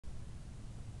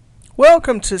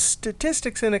Welcome to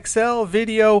Statistics in Excel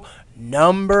video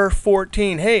number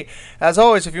 14. Hey, as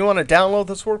always, if you want to download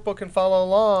this workbook and follow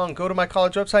along, go to my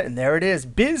college website, and there it is,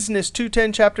 Business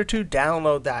 210 Chapter 2.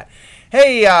 Download that.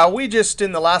 Hey, we just,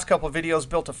 in the last couple of videos,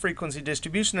 built a frequency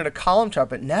distribution and a column chart,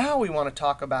 but now we want to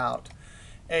talk about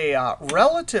a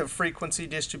relative frequency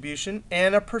distribution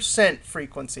and a percent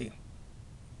frequency.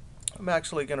 I'm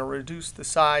actually going to reduce the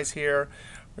size here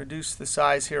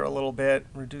a little bit,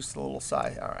 reduce the little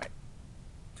size. All right.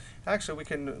 Actually, we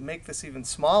can make this even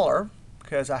smaller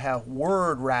because I have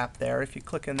word wrap there. If you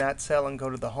click in that cell and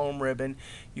go to the home ribbon,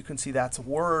 you can see that's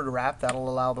word wrap. That'll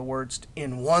allow the words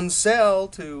in one cell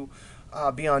to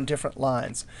be on different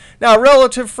lines. Now,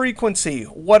 relative frequency.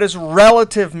 What does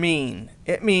relative mean?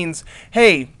 It means,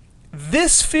 hey,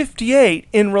 this 58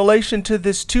 in relation to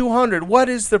this 200, what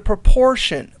is the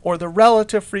proportion or the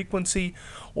relative frequency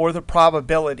or the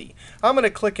probability? I'm going to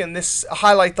click in this,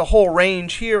 highlight the whole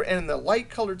range here, and in the light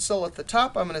colored cell at the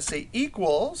top, I'm going to say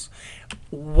equals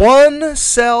one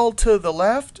cell to the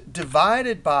left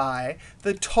divided by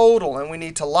the total. And we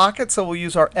need to lock it, so we'll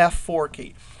use our F4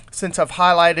 key. Since I've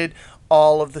highlighted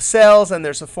all of the cells and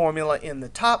there's a formula in the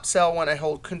top cell, when I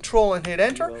hold Control and hit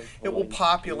Enter, it will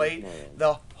populate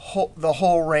the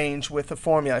whole range with the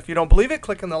formula. If you don't believe it,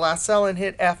 click in the last cell and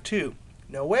hit F2.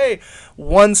 No way.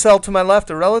 One cell to my left,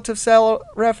 the relative cell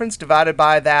reference, divided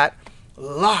by that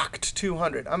locked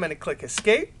 200. I'm going to click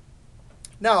Escape.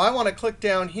 Now, I want to click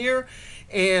down here,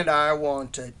 and I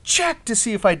want to check to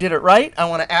see if I did it right. I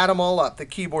want to add them all up. The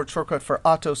keyboard shortcut for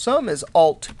AutoSum is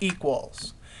Alt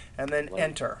equals. And then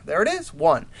Enter. There it is,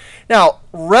 1. Now,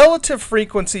 relative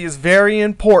frequency is very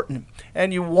important.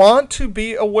 And you want to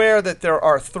be aware that there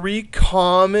are 3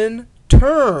 common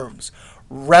terms: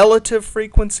 relative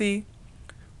frequency,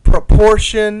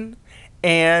 proportion,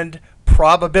 and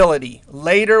probability.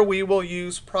 Later, we will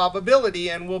use probability,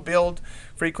 and we'll build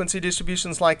frequency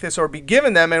distributions like this, or be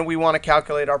given them, and we want to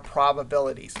calculate our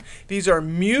probabilities. These are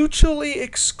mutually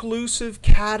exclusive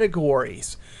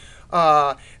categories.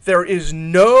 There is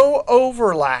no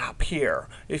overlap here.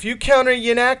 If you counter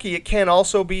Yanaki, it can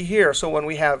also be here. So when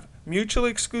we have mutually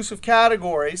exclusive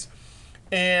categories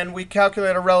and we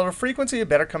calculate a relative frequency, it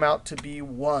better come out to be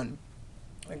 1.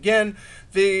 Again,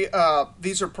 these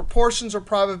are proportions or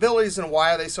probabilities. And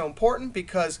why are they so important?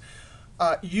 Because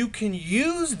you can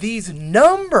use these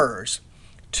numbers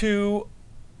to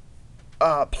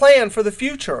plan for the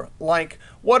future. Like,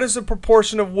 what is the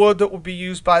proportion of wood that will be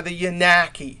used by the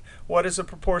Yanaki? What is the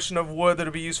proportion of wood that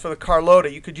will be used for the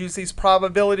Carlota? You could use these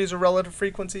probabilities or relative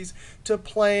frequencies to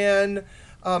plan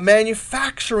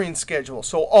manufacturing schedule.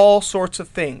 So all sorts of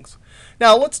things.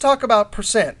 Now, let's talk about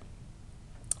percent.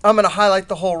 I'm going to highlight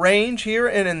the whole range here,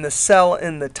 and in the cell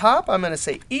in the top, I'm going to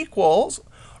say equals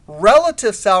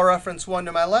relative cell reference 1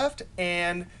 to my left.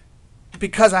 And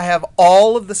because I have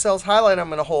all of the cells highlighted, I'm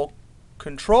going to hold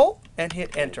Control and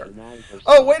hit Enter.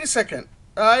 Oh, wait a second.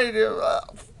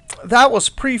 That was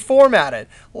pre-formatted.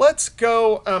 Let's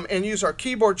go and use our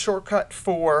keyboard shortcut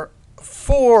for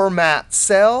Format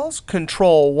Cells,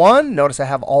 Control 1. Notice I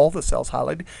have all the cells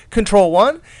highlighted. Control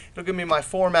 1. It'll give me my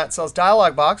Format Cells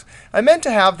dialog box. I meant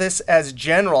to have this as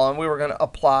general, and we were going to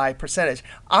apply percentage.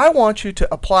 I want you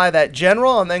to apply that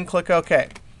general and then click OK.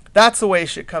 That's the way it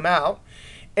should come out.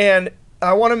 And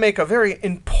I want to make a very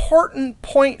important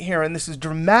point here, and this is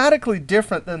dramatically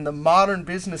different than the modern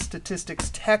business statistics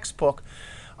textbook.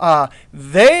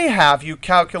 They have you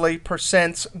calculate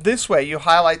percents this way. You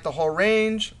highlight the whole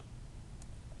range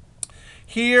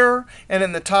here, and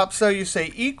in the top cell you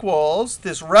say equals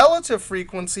this relative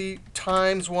frequency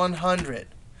times 100.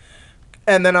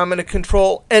 And then I'm going to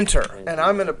Control Enter. And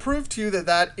I'm going to prove to you that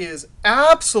that is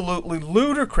absolutely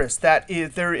ludicrous. That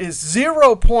is, there is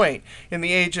 0 point in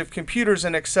the age of computers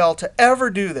and Excel to ever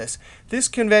do this. This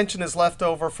convention is left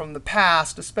over from the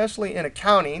past, especially in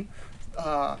accounting.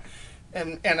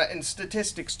 And in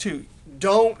statistics too.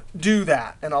 Don't do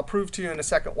that. And I'll prove to you in a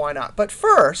second why not. But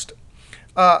first,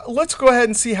 let's go ahead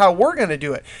and see how we're going to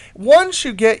do it. Once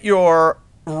you get your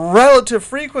relative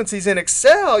frequencies in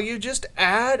Excel, you just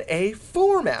add a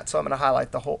format. So I'm going to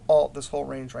highlight the this whole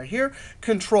range right here.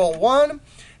 Control 1.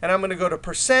 And I'm going to go to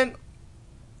percent.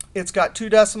 It's got 2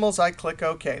 decimals. I click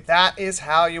OK. That is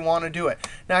how you want to do it.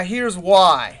 Now, here's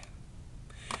why.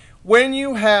 When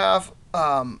you have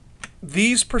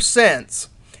these percents,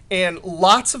 and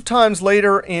lots of times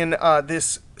later in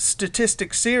this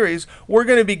statistics series, we're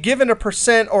going to be given a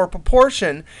percent or a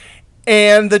proportion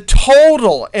and the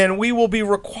total, and we will be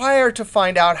required to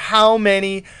find out how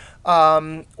many,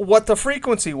 what the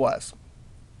frequency was.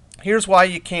 Here's why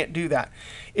you can't do that.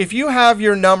 if you have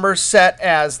your number set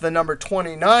as the number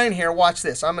 29 here, watch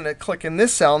this. I'm going to click in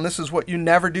this cell, and this is what you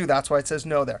never do. That's why it says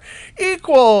no there.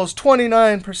 Equals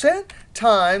 29%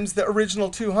 times the original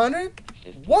 200.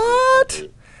 What?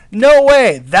 No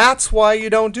way. That's why you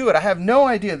don't do it. I have no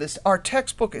idea. Our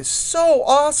textbook is so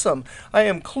awesome. I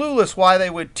am clueless why they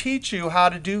would teach you how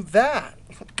to do that.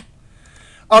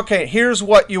 OK, here's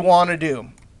what you want to do.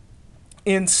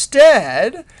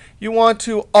 Instead, you want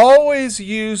to always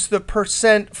use the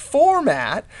percent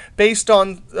format based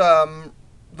on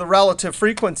the relative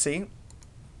frequency.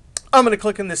 I'm going to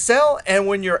click in this cell, and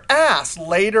when you're asked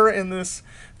later in this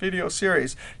video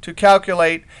series to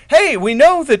calculate, hey, we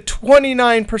know that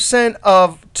 29%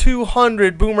 of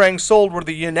 200 boomerangs sold were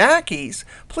the Yanakis.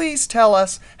 Please tell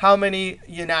us how many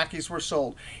Yanakis were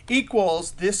sold.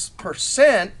 Equals this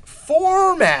percent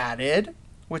formatted,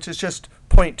 which is just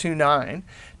 0.29,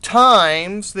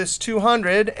 times this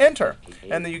 200, enter.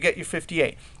 And then you get your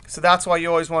 58. So that's why you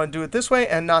always want to do it this way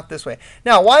and not this way.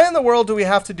 Now, why in the world do we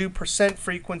have to do percent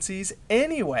frequencies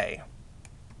anyway?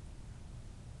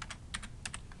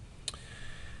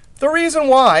 The reason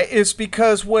why is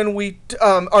because when we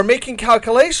are making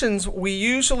calculations, we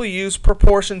usually use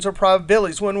proportions or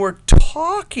probabilities. When we're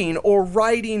talking or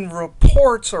writing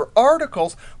reports or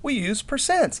articles, we use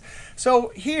percents.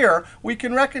 So here, we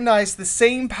can recognize the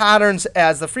same patterns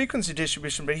as the frequency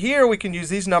distribution. But here, we can use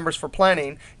these numbers for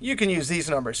planning. You can use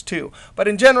these numbers too. But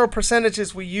in general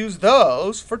percentages, we use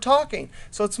those for talking.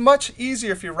 So it's much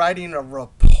easier if you're writing a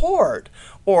report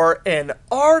or an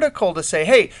article to say,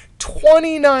 hey,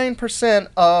 29%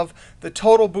 of the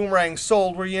total boomerangs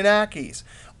sold were Yanakis.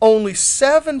 Only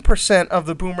 7% of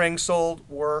the boomerangs sold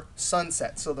were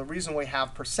Sunset. So the reason we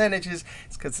have percentages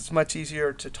is because it's much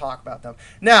easier to talk about them.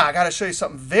 Now, I got to show you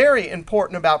something very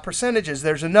important about percentages.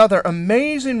 There's another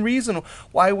amazing reason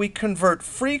why we convert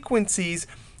frequencies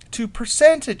to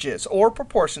percentages, or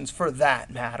proportions for that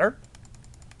matter.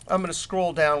 I'm going to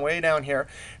scroll down, way down here.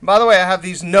 And by the way, I have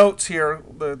these notes here.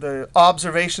 The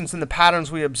observations and the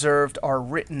patterns we observed are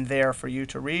written there for you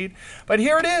to read. But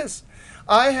here it is.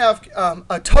 I have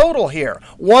a total here.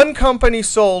 One company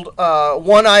sold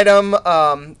one item,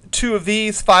 2 of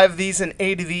these, 5 of these, and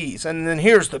 8 of these. And then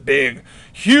here's the big,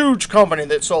 huge company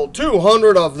that sold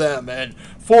 200 of them and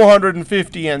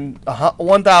 450 and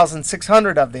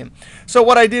 1,600 of them. So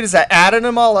what I did is I added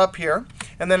them all up here.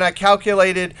 And then I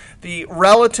calculated the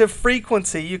relative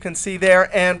frequency, you can see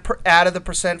there, and added the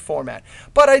percent format.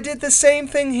 But I did the same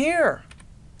thing here.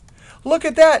 Look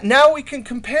at that. Now we can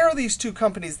compare these two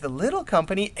companies, the little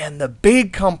company and the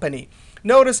big company.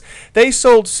 Notice they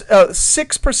sold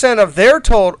 6% of their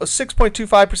total,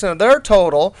 6.25% of their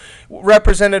total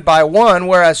represented by 1,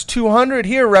 whereas 200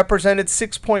 here represented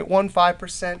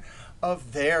 6.15%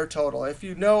 of their total. If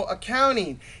you know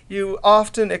accounting, you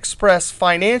often express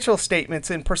financial statements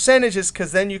in percentages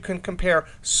because then you can compare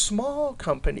small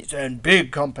companies and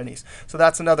big companies. So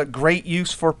that's another great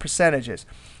use for percentages.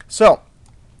 So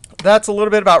that's a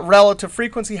little bit about relative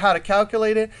frequency, how to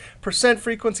calculate it, percent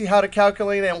frequency, how to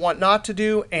calculate it, and what not to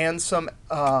do, and some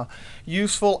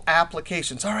useful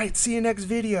applications. All right, see you next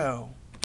video.